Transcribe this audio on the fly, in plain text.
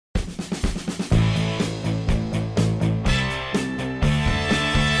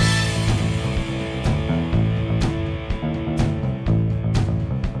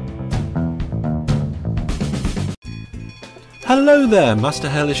Hello there, Master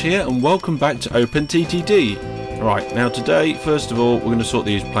Hellish here, and welcome back to Open TTD. Right, now today, first of all, we're going to sort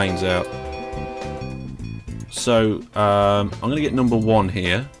these planes out. So, I'm going to get number 1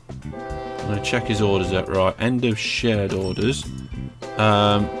 here. I'm going to check his orders out. Right, end of shared orders.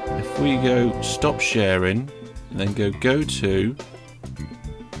 If we go stop sharing, and then go to,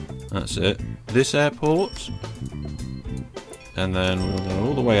 that's it, this airport, and then we'll go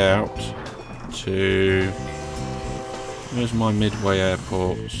all the way out to, where's my midway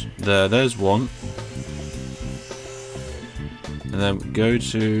airports? There's one. And then go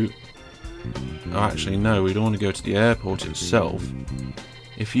to, oh, actually no, we don't want to go to the airport itself.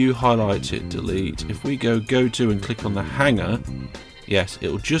 If you highlight it, delete. If we go to and click on the hangar, yes,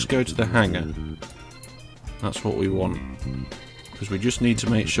 it'll just go to the hangar. That's what we want. Because we just need to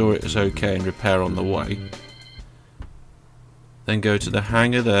make sure it's okay and repair on the way. Then go to the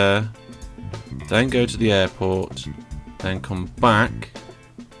hangar there. Then go to the airport. Then come back.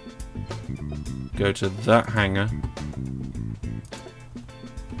 Go to that hangar.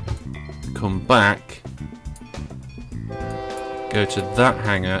 Come back. Go to that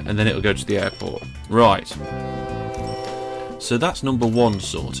hangar, and then it'll go to the airport. Right. So that's number 1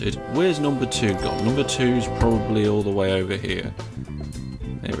 sorted. Where's number 2 gone? Number 2's probably all the way over here.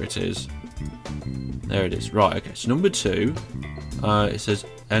 There it is. There it is. Right, okay. So number 2, it says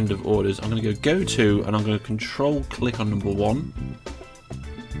end of orders. I'm going to go to, and I'm going to control click on number 1.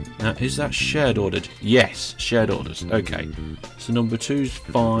 Now, is that shared ordered? Yes, shared orders. Okay. So number 2's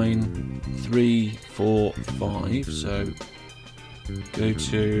fine. 3, 4, 5. So go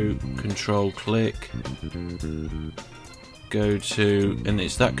to, control click. Go to, and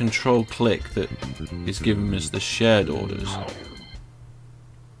it's that control click that is giving us the shared orders.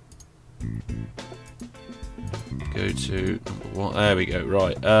 Go to number 1. There we go.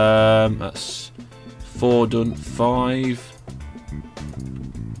 Right. That's 4 done. 5.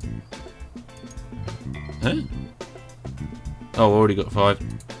 Huh? Oh, already got 5.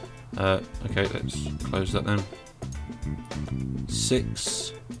 Okay, let's close that then.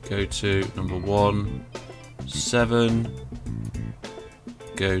 6. Go to number 1. 7.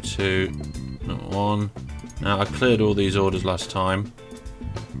 Go to number 1. Now I cleared all these orders last time.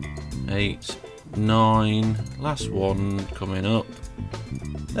 8, 9. Last one coming up.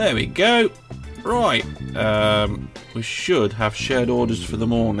 There we go. Right. We should have shared orders for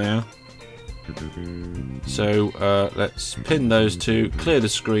them all now. So let's pin those 2, clear the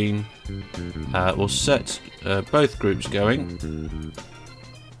screen. We'll set both groups going.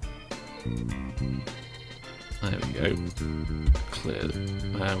 There we go. Clear.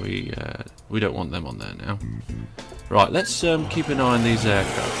 We don't want them on there now. Right, let's keep an eye on these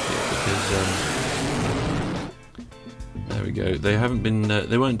aircraft here because there we go. They haven't been.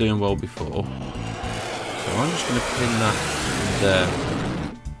 They weren't doing well before. So I'm just going to pin that there.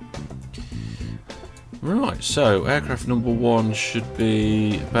 Right, so aircraft number 1 should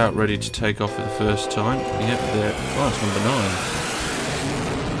be about ready to take off for the first time. Yep, there. Oh, that's number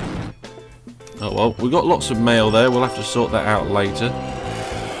 9. Oh well, we've got lots of mail there. We'll have to sort that out later.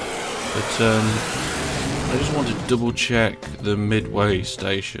 But I just want to double check the midway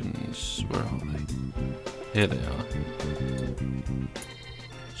stations. Where are they? Here they are.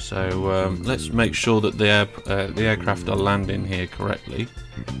 So let's make sure that the aircraft are landing here correctly.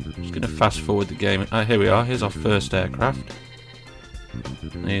 I'm just going to fast forward the game. Here we are. Here's our first aircraft.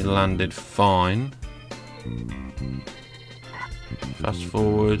 He landed fine. Fast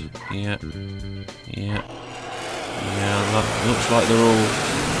forward. Yeah. Yeah. Yeah. Looks like they're all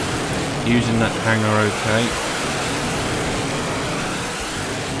using that hangar okay.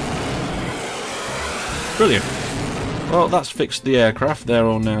 Brilliant. Well, that's fixed the aircraft. They're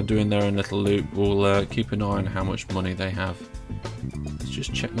all now doing their own little loop. We'll keep an eye on how much money they have. Let's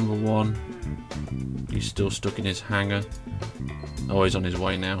just check number 1. He's still stuck in his hangar. Oh, he's on his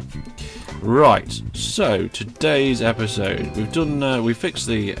way now. Right. So today's episode, we fixed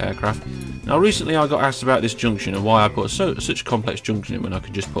the aircraft. Now, recently I got asked about this junction and why I put such a complex junction in when I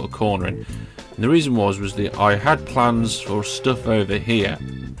could just put a corner in. And the reason was that I had plans for stuff over here.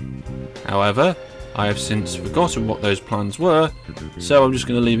 However, I have since forgotten what those plans were, so I'm just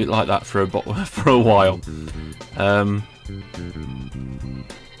going to leave it like that for a while.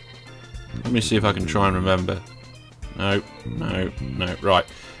 Let me see if I can try and remember. No. Right.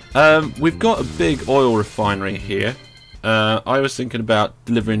 We've got a big oil refinery here. I was thinking about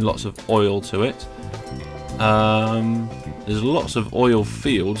delivering lots of oil to it. There's lots of oil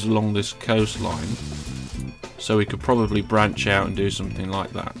fields along this coastline, so we could probably branch out and do something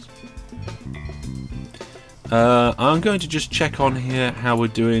like that. I'm going to just check on here how we're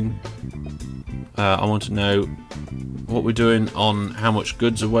doing. I want to know what we're doing on how much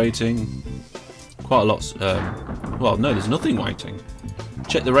goods are waiting. Quite a lot. Well, no, there's nothing waiting.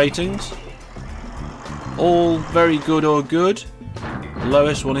 Check the ratings. All very good or good. The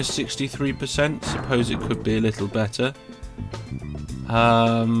lowest one is 63%. Suppose it could be a little better.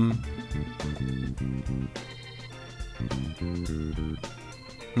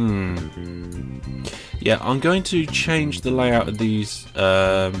 Yeah, I'm going to change the layout of these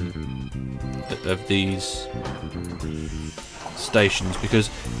stations because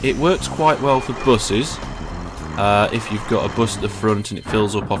it works quite well for buses. If you've got a bus at the front and it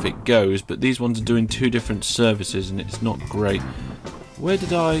fills up, off it goes. But these ones are doing two different services, and it's not great. Where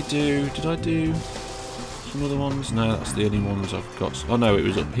did I do? Did I do some other ones? No, that's the only ones I've got. Oh no, it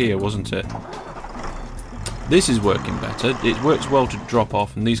was up here, wasn't it? This is working better. It works well to drop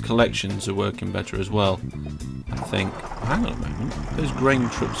off, and these collections are working better as well, I think. Hang on a moment. Those grain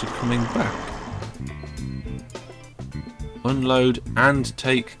trucks are coming back. Unload and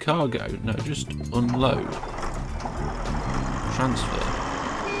take cargo. No, just unload. Transfer.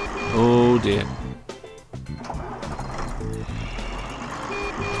 Oh dear.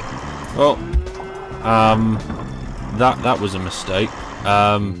 Oh, that was a mistake.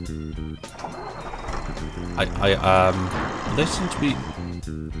 They seem to be,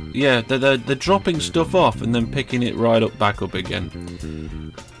 yeah, they're dropping stuff off and then picking it right up, back up again.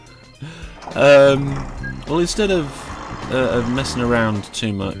 Well, instead of messing around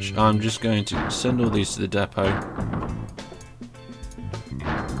too much, I'm just going to send all these to the depot.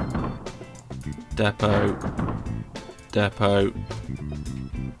 Depot. Depot.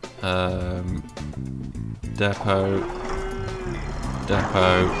 Depot.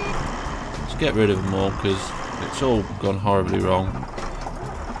 Depot. Let's get rid of them all because it's all gone horribly wrong.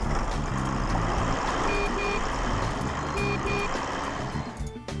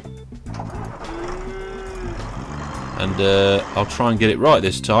 And I'll try and get it right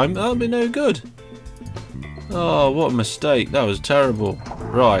this time. That'll be no good. Oh, what a mistake. That was terrible.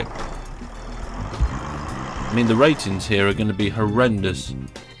 Right. I mean, the ratings here are going to be horrendous.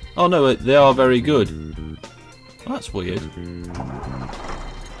 Oh no, they are very good. Oh, that's weird.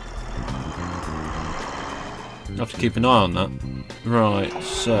 I'll have to keep an eye on that. Right,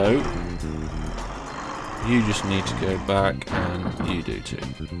 so you just need to go back, and you do too.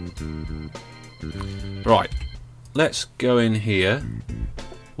 Right, let's go in here.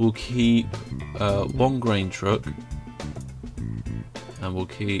 We'll keep one grain truck, and we'll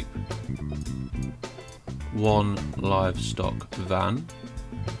keep one livestock van.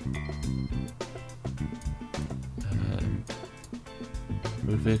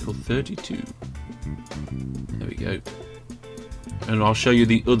 Road vehicle 32. There we go. And I'll show you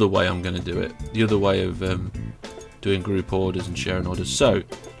the other way I'm going to do it. The other way of doing group orders and sharing orders. So,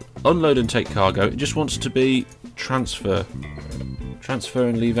 unload and take cargo. It just wants to be transfer. Transfer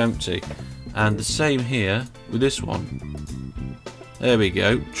and leave empty. And the same here with this one. There we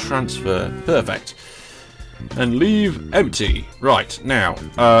go. Transfer. Perfect. And leave empty. Right, now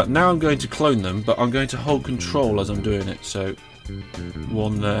I'm going to clone them, but I'm going to hold control as I'm doing it. So,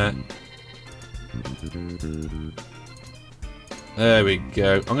 one there. There we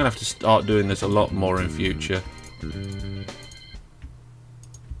go. I'm going to have to start doing this a lot more in future.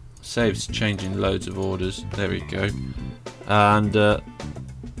 Saves changing loads of orders. There we go. And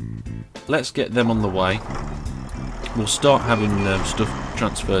let's get them on the way. We'll start having stuff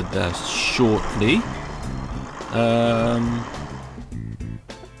transferred there shortly.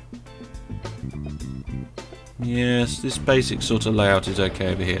 Yes, this basic sort of layout is okay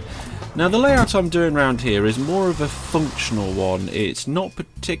over here. Now the layout I'm doing around here is more of a functional one. It's not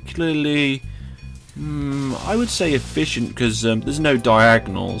particularly, I would say, efficient because there's no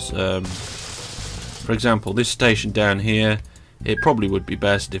diagonals. For example, this station down here, it probably would be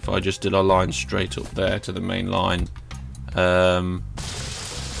best if I just did a line straight up there to the main line.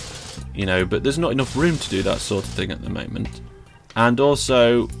 You know, but there's not enough room to do that sort of thing at the moment. And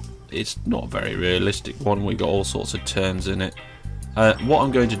also, it's not a very realistic one. We've got all sorts of turns in it. What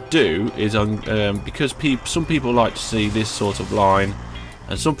I'm going to do is, because some people like to see this sort of line,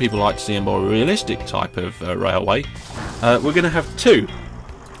 and some people like to see a more realistic type of railway, we're going to have two.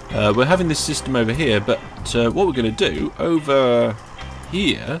 We're having this system over here, but what we're going to do over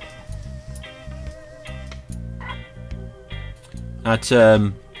here at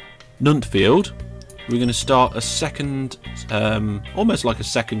Nuntfield, we're going to start a second, almost like a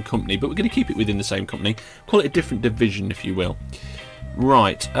second company, but we're going to keep it within the same company. Call it a different division, if you will.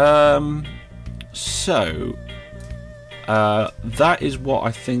 Right, so that is what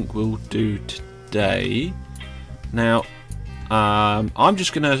I think we'll do today. Now, I'm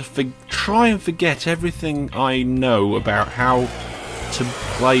just going to try and forget everything I know about how to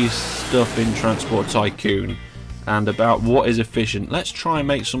place stuff in Transport Tycoon and about what is efficient. Let's try and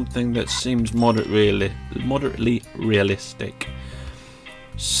make something that seems moderately realistic.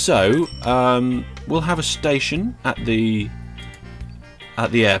 So we'll have a station at the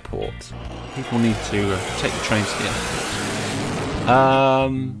airport. People need to take the trains to the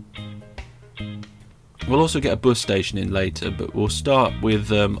airport. We'll also get a bus station in later, but we'll start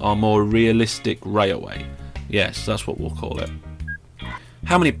with our more realistic railway. Yes, that's what we'll call it.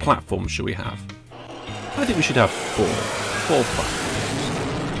 How many platforms should we have? I think we should have 4. 4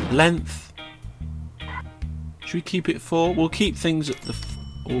 platforms. Length. Should we keep it 4? We'll keep things at the...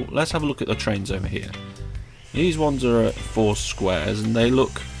 let's have a look at the trains over here. These ones are at 4 squares and they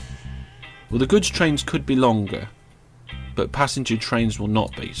look... Well, the goods trains could be longer, but passenger trains will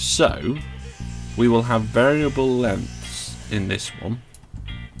not be. So, we will have variable lengths in this one.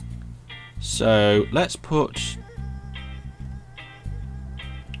 So, let's put...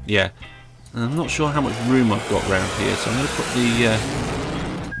 Yeah, I'm not sure how much room I've got around here, so I'm going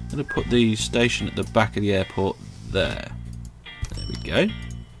to put the station at the back of the airport there. There we go.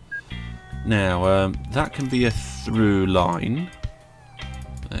 Now, that can be a through line.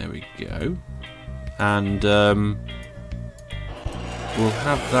 There we go. And we'll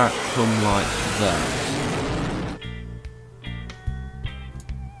have that come like that.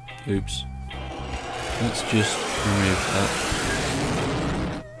 Oops. Let's just remove that.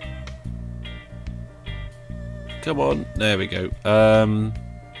 Come on. There we go.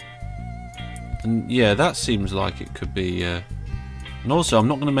 And yeah, that seems like it could be... and also, I'm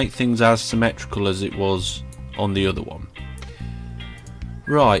not going to make things as symmetrical as it was on the other one.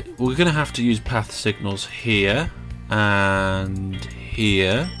 Right, we're going to have to use path signals here and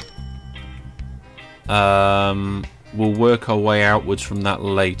here. We'll work our way outwards from that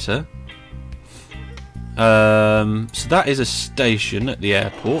later. So that is a station at the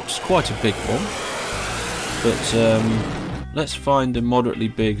airport. It's quite a big one. But let's find a moderately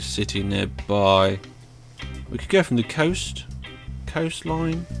big city nearby. We could go from the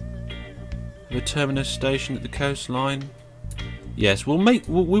coastline. Have a terminus station at the coastline. Yes, we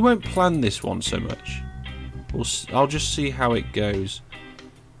won't plan this one so much. I'll just see how it goes.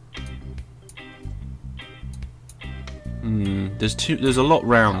 There's a lot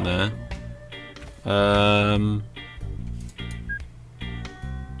round there.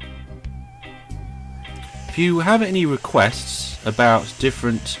 If you have any requests about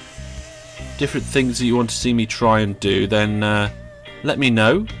different things that you want to see me try and do, then let me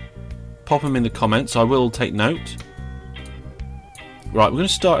know. Pop them in the comments. I will take note. Right, we're going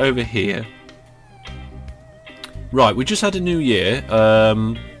to start over here. Right, we just had a new year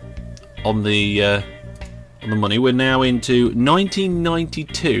on the money. We're now into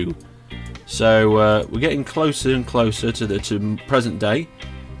 1992, so we're getting closer and closer to the present day.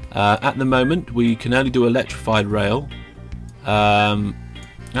 At the moment, we can only do electrified rail.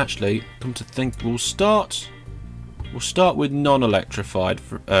 Actually, come to think, we'll start with non-electrified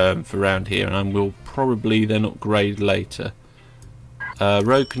for around here, and we'll probably then upgrade later.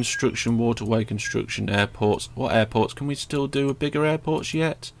 Road construction, waterway construction, airports. What airports? Can we still do bigger airports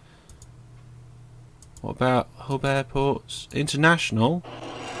yet? What about hub airports? International?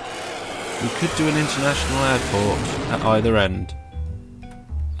 We could do an international airport at either end.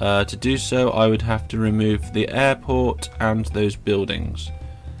 To do so, I would have to remove the airport and those buildings.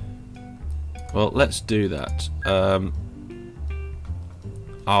 Well, let's do that.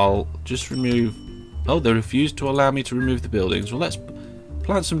 I'll just remove... Oh, they refused to allow me to remove the buildings. Well, let's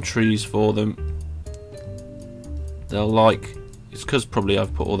plant some trees for them. They'll like... It's because probably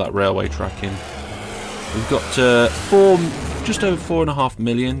I've put all that railway track in. We've got just over 4.5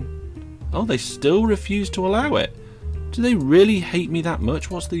 million. Oh, they still refuse to allow it. Do they really hate me that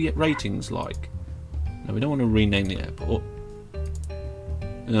much? What's the ratings like? No, we don't want to rename the airport.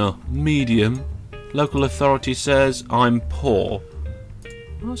 No, medium. Local authority says I'm poor.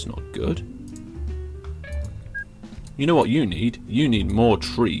 Well, that's not good. You know what you need? You need more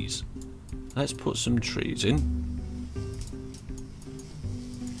trees. Let's put some trees in.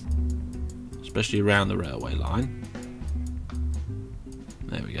 Especially around the railway line.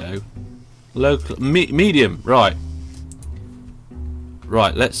 There we go. Local medium, right.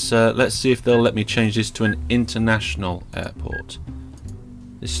 Right, let's see if they'll let me change this to an international airport.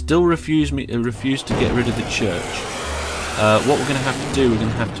 They still refuse to get rid of the church. What we're going to have to do, we're going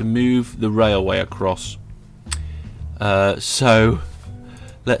to have to move the railway across. So,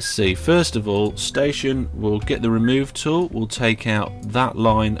 let's see. First of all, station, we'll get the remove tool. We'll take out that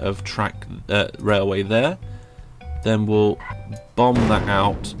line of track railway there. Then we'll bomb that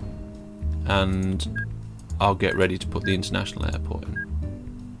out, and I'll get ready to put the international airport in.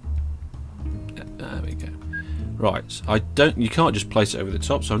 There we go. Right, you can't just place it over the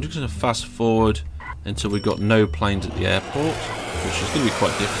top, so I'm just going to fast forward until we've got no planes at the airport, which is going to be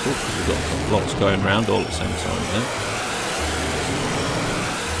quite difficult because we've got lots going around all at the same time there.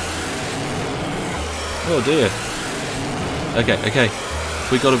 Oh dear. Okay.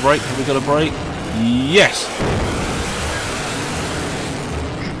 Have we got a break? Yes!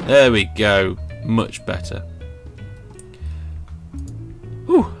 There we go. Much better.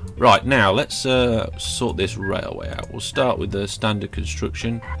 Whew. Right, now let's sort this railway out. We'll start with the standard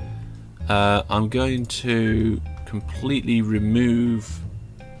construction. I'm going to completely remove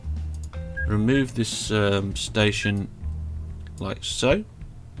this station like so,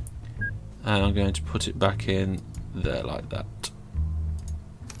 and I'm going to put it back in there like that,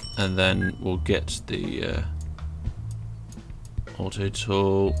 and then we'll get the auto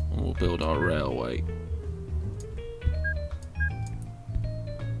tool and we'll build our railway.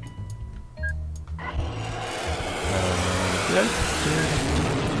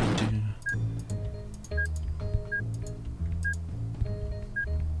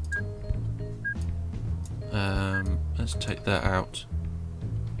 Let's take that out.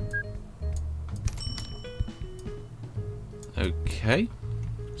 Okay.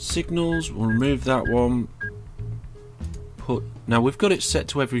 Signals, we'll remove that one. Now we've got it set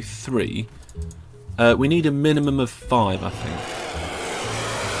to every 3. We need a minimum of 5, I think.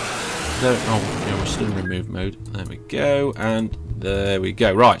 We're still in remove mode. There we go, and there we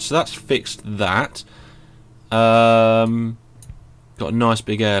go. Right, so that's fixed that. Got a nice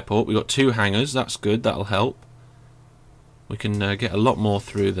big airport. We've got 2 hangars. That's good. That'll help. We can get a lot more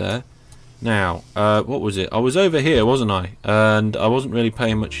through there. Now, what was it? I was over here, wasn't I? And I wasn't really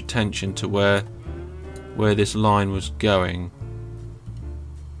paying much attention to where this line was going.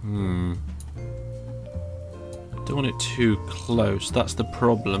 Don't want it too close. That's the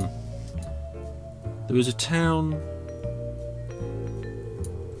problem. There was a town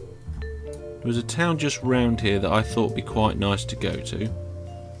just round here that I thought would be quite nice to go to.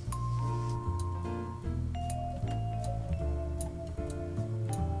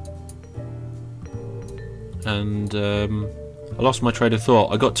 And I lost my train of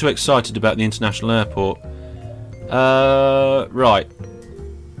thought. I got too excited about the international airport. Right.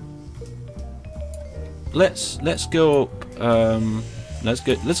 Let's go up. Let's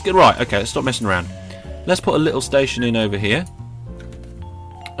get right. Okay, let's stop messing around. Let's put a little station in over here.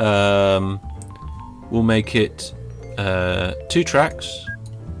 We'll make it 2 tracks.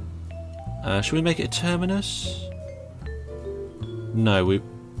 Should we make it a terminus? No, we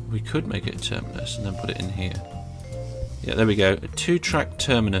could make it a terminus and then put it in here. Yeah, there we go. A 2-track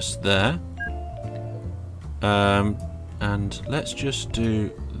terminus there. And let's just do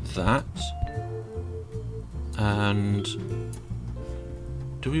that. And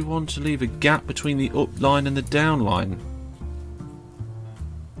do we want to leave a gap between the up line and the down line?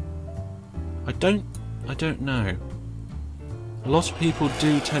 I don't know. A lot of people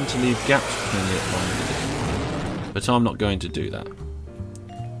do tend to leave gaps between the up line and the down line, but I'm not going to do that.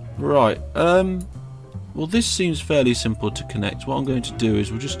 Right, well this seems fairly simple to connect. What I'm going to do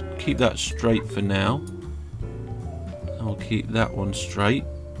is we'll just keep that straight for now. And we'll keep that one straight.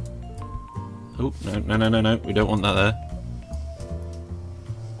 Oh, no, we don't want that there.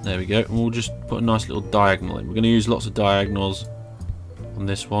 There we go, and we'll just put a nice little diagonal in. We're going to use lots of diagonals on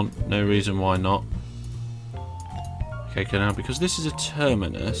this one, no reason why not. Okay, now because this is a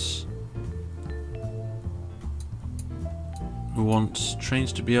terminus, we want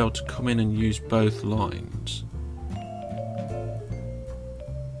trains to be able to come in and use both lines.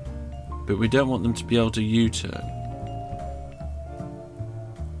 But we don't want them to be able to U-turn.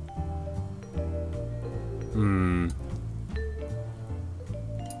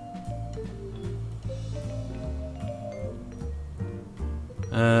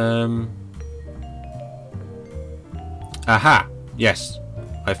 Aha! Yes,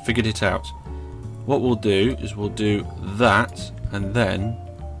 I figured it out. What we'll do is we'll do that, and then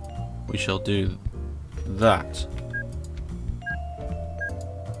we shall do that.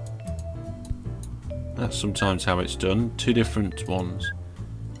 That's sometimes how it's done. 2 different ones.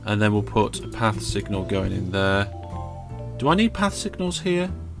 And then we'll put a path signal going in there. Do I need path signals here?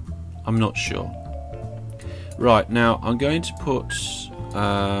 I'm not sure. Right, now I'm going to put...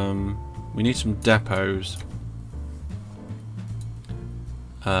 we need some depots.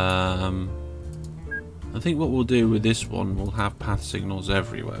 I think what we'll do with this one, we'll have path signals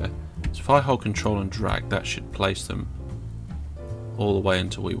everywhere. So if I hold control and drag, that should place them all the way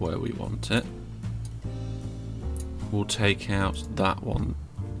until where we want it. we'll take out that one.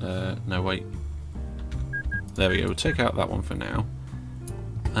 No, wait. There we go. We'll take out that one for now.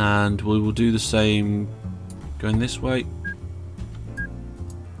 And we will do the same going this way.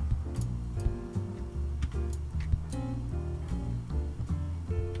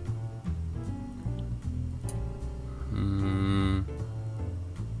 I'm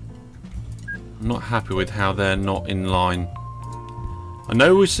not happy with how they're not in line. I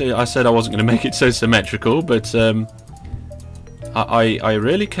know I said I wasn't going to make it so symmetrical, but I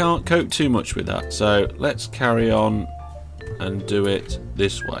really can't cope too much with that. So let's carry on and do it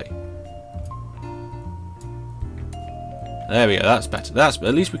this way. There we go. That's better.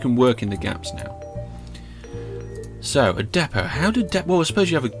 At least we can work in the gaps now. So a depot. How did well, I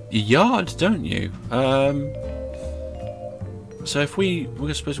suppose you have a yard, don't you? So if I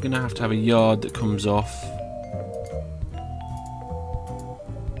suppose we're going to have a yard that comes off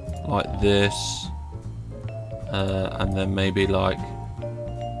like this, and then maybe like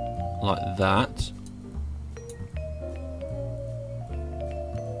that.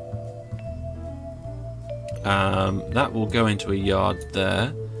 That will go into a yard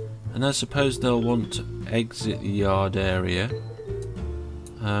there, and I suppose they'll want to exit the yard area.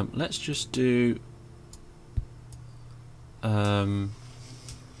 Let's just do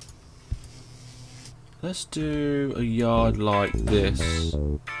let's do a yard like this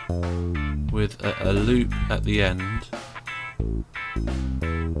with a loop at the end.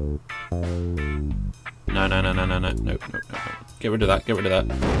 No. Get rid of that. Get rid of that.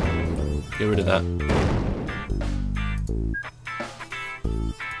 Get rid of that.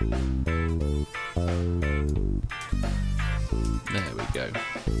 There we go.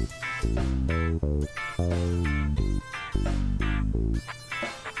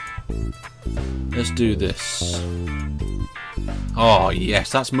 Let's do this. Oh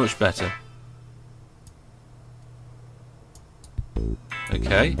yes, that's much better.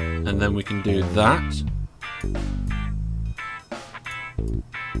 Okay, and then we can do that.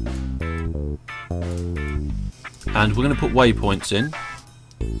 And we're going to put waypoints in.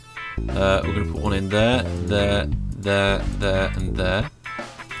 We're going to put one in there, there, and there.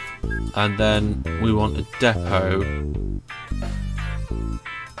 And then we want a depot.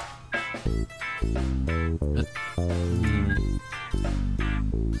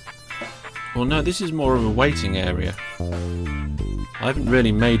 Well, no, this is more of a waiting area. I haven't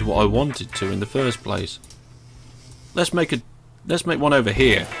really made what I wanted to in the first place. Let's make one over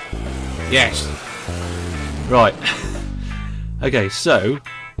here. Yes. Right. Okay, so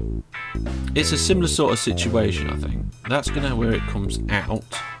it's a similar sort of situation, I think. That's gonna where it comes out.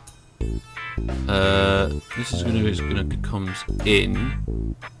 This is gonna comes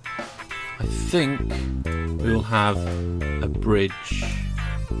in. I think we'll have a bridge.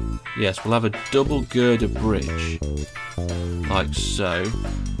 Yes, we'll have a double girder bridge, like so.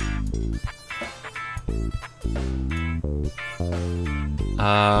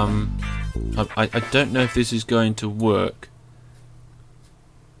 I don't know if this is going to work.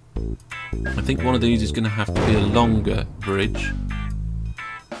 I think one of these is going to have to be a longer bridge.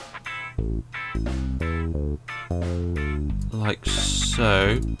 Like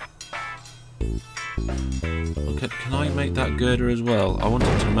so. Okay, can I make that girder as well? I want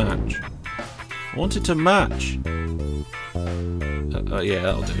it to match. I want it to match! Yeah,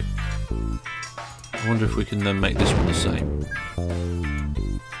 that'll do. I wonder if we can then make this one the same.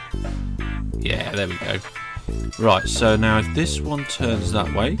 Yeah, there we go. Right, so now if this one turns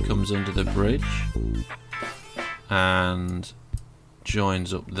that way, comes under the bridge, and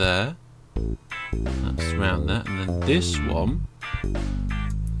joins up there, that's around that, and then this one,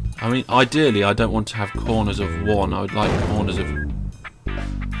 I mean, ideally I don't want to have corners of one, I would like corners of,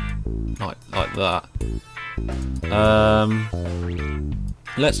 like that.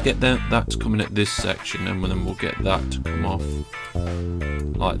 Let's get that to come in at this section, and then we'll get that to come off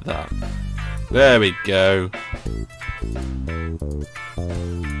like that. There we go.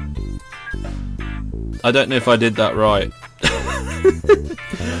 I don't know if I did that right.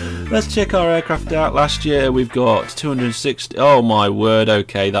 Let's check our aircraft out. Last year we've got 260. Oh my word,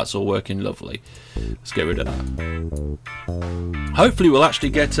 okay, that's all working lovely. Let's get rid of that. Hopefully we'll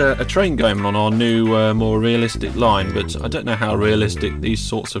actually get a train going on our new, more realistic line, but I don't know how realistic these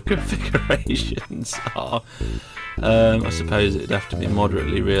sorts of configurations are. I suppose it'd have to be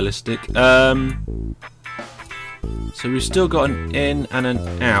moderately realistic. So we've still got an in and an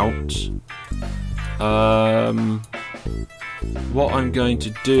out. What I'm going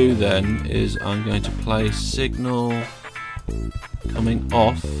to do then is I'm going to play signal coming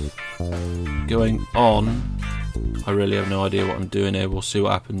off, going on. I really have no idea what I'm doing here. We'll see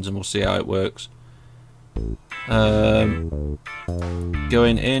what happens and we'll see how it works.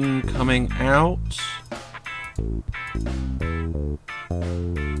 Going in, coming out.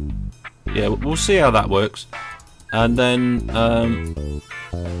 Yeah, we'll see how that works. And then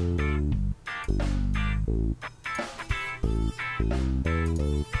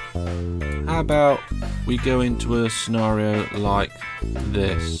how about we go into a scenario like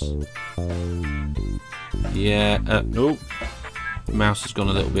this? Yeah, oh, the mouse has gone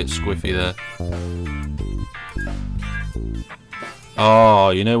a little bit squiffy there. Oh,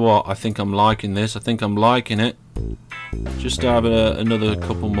 you know what? I think I'm liking this. I think I'm liking it. Just have another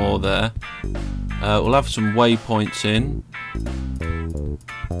couple more there. We'll have some waypoints in.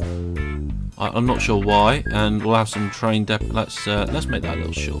 I'm not sure why, and we'll have some train depot. Let's make that a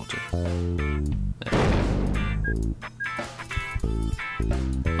little shorter. There we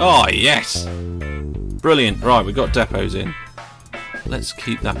go. Oh yes, brilliant. Right, we've got depots in. Let's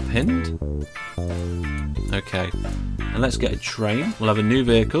keep that pinned. Okay, and let's get a train. We'll have a new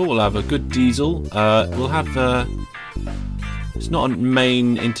vehicle. We'll have a good diesel. We'll have. It's not a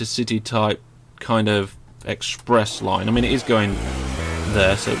main intercity type kind of express line. I mean, it is going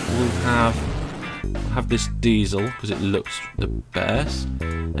there, so we'll have this diesel because it looks the best,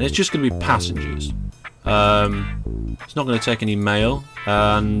 and it's just going to be passengers. It's not going to take any mail,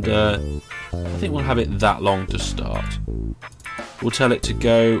 and I think we'll have it that long to start. We'll tell it to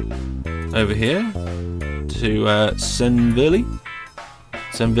go over here to Senville,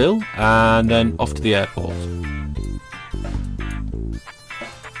 and then off to the airport.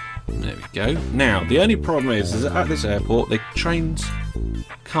 There we go. Now, the only problem is that at this airport, the trains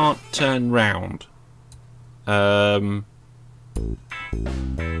can't turn round. So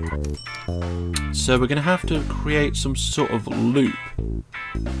we're going to have to create some sort of loop.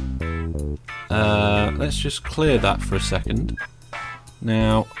 Let's just clear that for a second.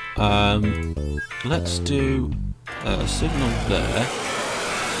 Now, let's do a signal there.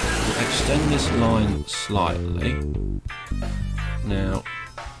 We'll extend this line slightly. Now,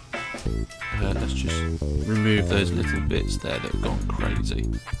 let's just remove those little bits there that have gone crazy.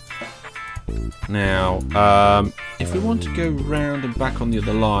 Now, if we want to go round and back on the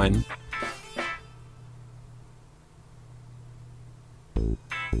other line,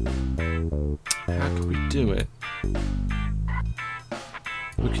 how can we do it?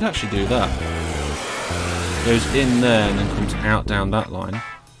 We can actually do that. Goes in there and then comes out down that line.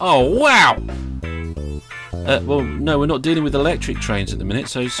 Oh, wow! Well, no, we're not dealing with electric trains at the minute,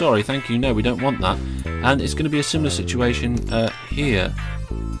 so sorry, thank you, no, we don't want that. And it's going to be a similar situation here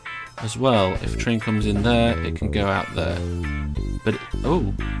as well. If a train comes in there, it can go out there. But,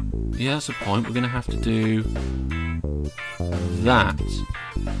 oh, yeah, that's a point. We're going to have to do that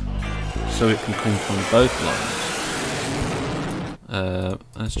so it can come from both lines.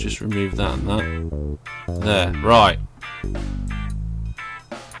 Let's just remove that and that. There, right.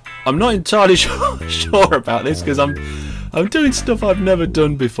 I'm not entirely sure about this because I'm doing stuff I've never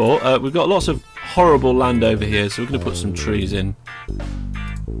done before. We've got lots of horrible land over here, so we're going to put some trees in.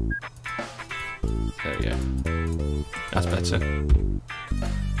 There we go. That's better.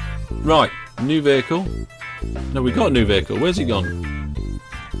 Right, new vehicle. No, we got a new vehicle. Where's he gone?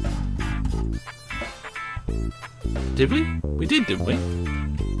 Did we? We did, didn't we?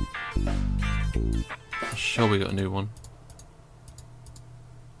 I'm sure we got a new one.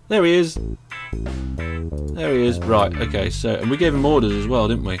 There he is. There he is. Right, okay, so, and we gave him orders as well,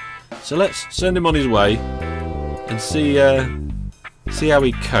 didn't we? So let's send him on his way and see how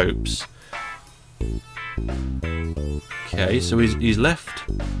he copes. Okay, so he's left.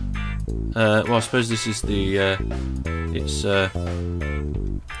 Well, I suppose this is the it's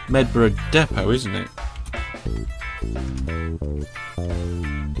Medborough Depot, isn't it?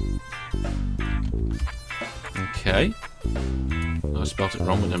 Okay. I spelt it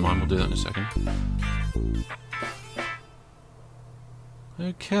wrong, but never mind, we'll do that in a second.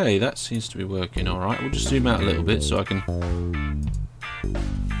 Okay, that seems to be working alright. We'll just zoom out a little bit so I can...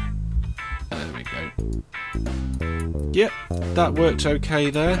 There we go. Yep, that worked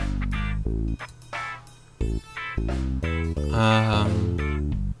okay there.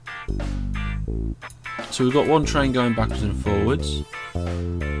 So we've got one train going backwards and forwards.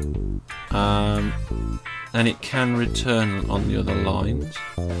 And it can return on the other lines.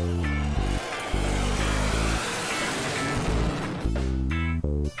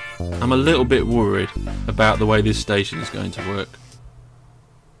 I'm a little bit worried about the way this station is going to work.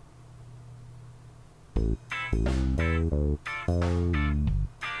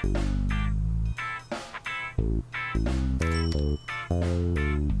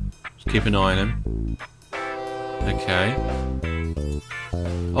 Just keep an eye on him. Okay.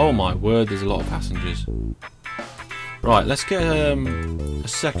 Oh my word, there's a lot of passengers. Right, let's get a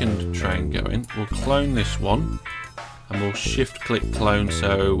second train going. We'll clone this one. And we'll shift-click clone,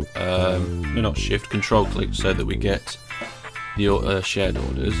 so... no, not shift, control-click, so that we get the shared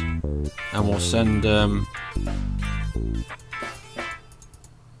orders. And we'll send... I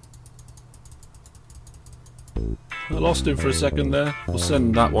lost him for a second there. We'll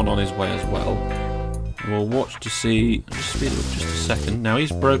send that one on his way as well. And we'll watch to see... Just speed it up just a second. Now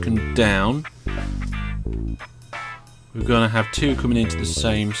he's broken down. We're going to have two coming into the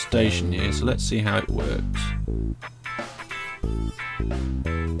same station here, so let's see how it works.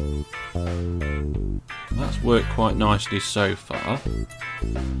 That's worked quite nicely so far.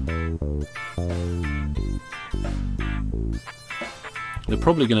 They're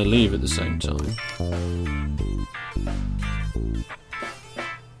probably going to leave at the same time.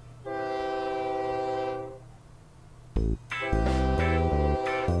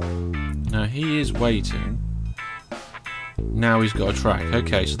 Now he is waiting. Now he's got a track.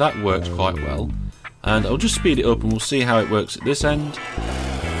 Okay, so that works quite well. And I'll just speed it up and we'll see how it works at this end.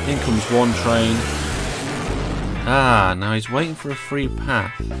 In comes one train. Ah, now he's waiting for a free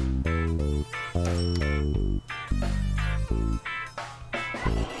path.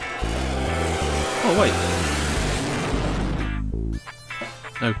 Oh, wait.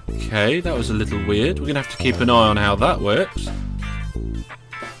 Okay, that was a little weird. We're going to have to keep an eye on how that works.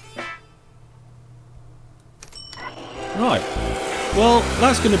 Right. Well,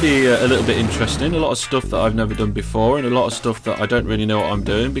 that's going to be a little bit interesting. A lot of stuff that I've never done before, and a lot of stuff that I don't really know what I'm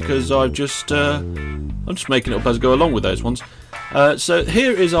doing because I'm just making it up as I go along with those ones. So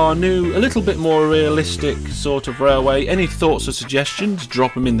here is our new, a little bit more realistic sort of railway. Any thoughts or suggestions?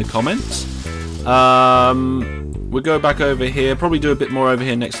 Drop them in the comments. We'll go back over here, probably do a bit more over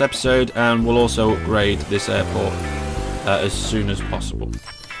here next episode, and we'll also upgrade this airport as soon as possible.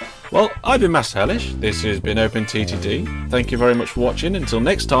 Well, I've been Master Hellish. This has been Open TTD. Thank you very much for watching. Until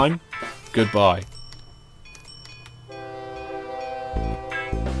next time, goodbye.